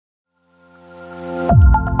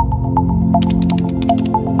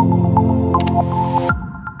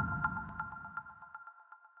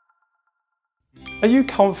Are you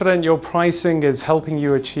confident your pricing is helping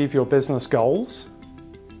you achieve your business goals?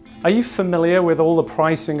 Are you familiar with all the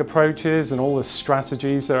pricing approaches and all the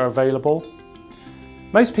strategies that are available?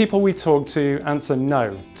 Most people we talk to answer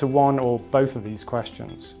no to one or both of these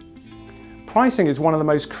questions. Pricing is one of the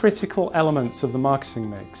most critical elements of the marketing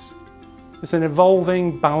mix. It's an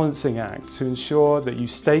evolving balancing act to ensure that you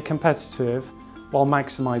stay competitive while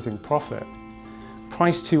maximizing profit.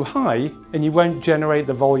 Price too high and you won't generate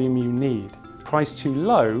the volume you need. Price too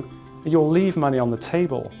low and you'll leave money on the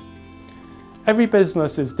table. Every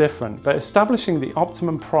business is different, but establishing the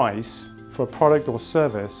optimum price for a product or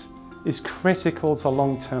service is critical to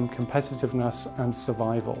long-term competitiveness and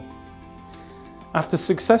survival. After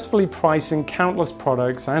successfully pricing countless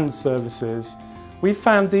products and services, we've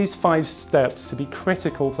found these 5 steps to be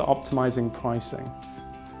critical to optimizing pricing.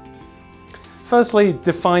 Firstly,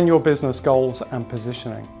 define your business goals and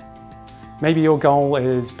positioning. Maybe your goal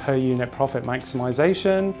is per unit profit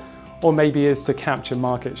maximization, or maybe it's to capture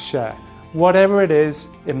market share. Whatever it is,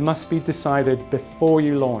 it must be decided before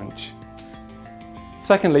you launch.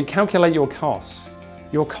 Secondly, calculate your costs.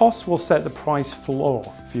 Your costs will set the price floor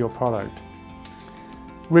for your product.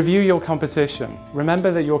 Review your competition. Remember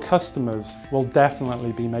that your customers will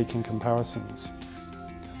definitely be making comparisons.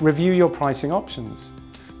 Review your pricing options.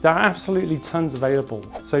 There are absolutely tons available,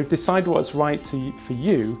 so decide what's right for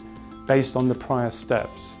you based on the prior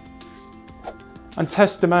steps. And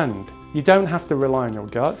test demand. You don't have to rely on your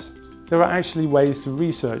gut. There are actually ways to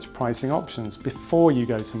research pricing options before you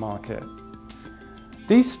go to market.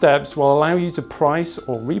 These steps will allow you to price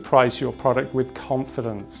or reprice your product with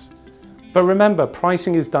confidence. But remember,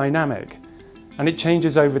 pricing is dynamic and it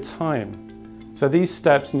changes over time. So these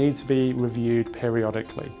steps need to be reviewed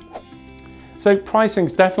periodically. So pricing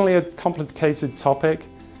is definitely a complicated topic,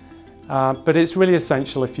 but it's really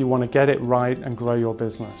essential if you want to get it right and grow your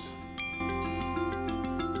business.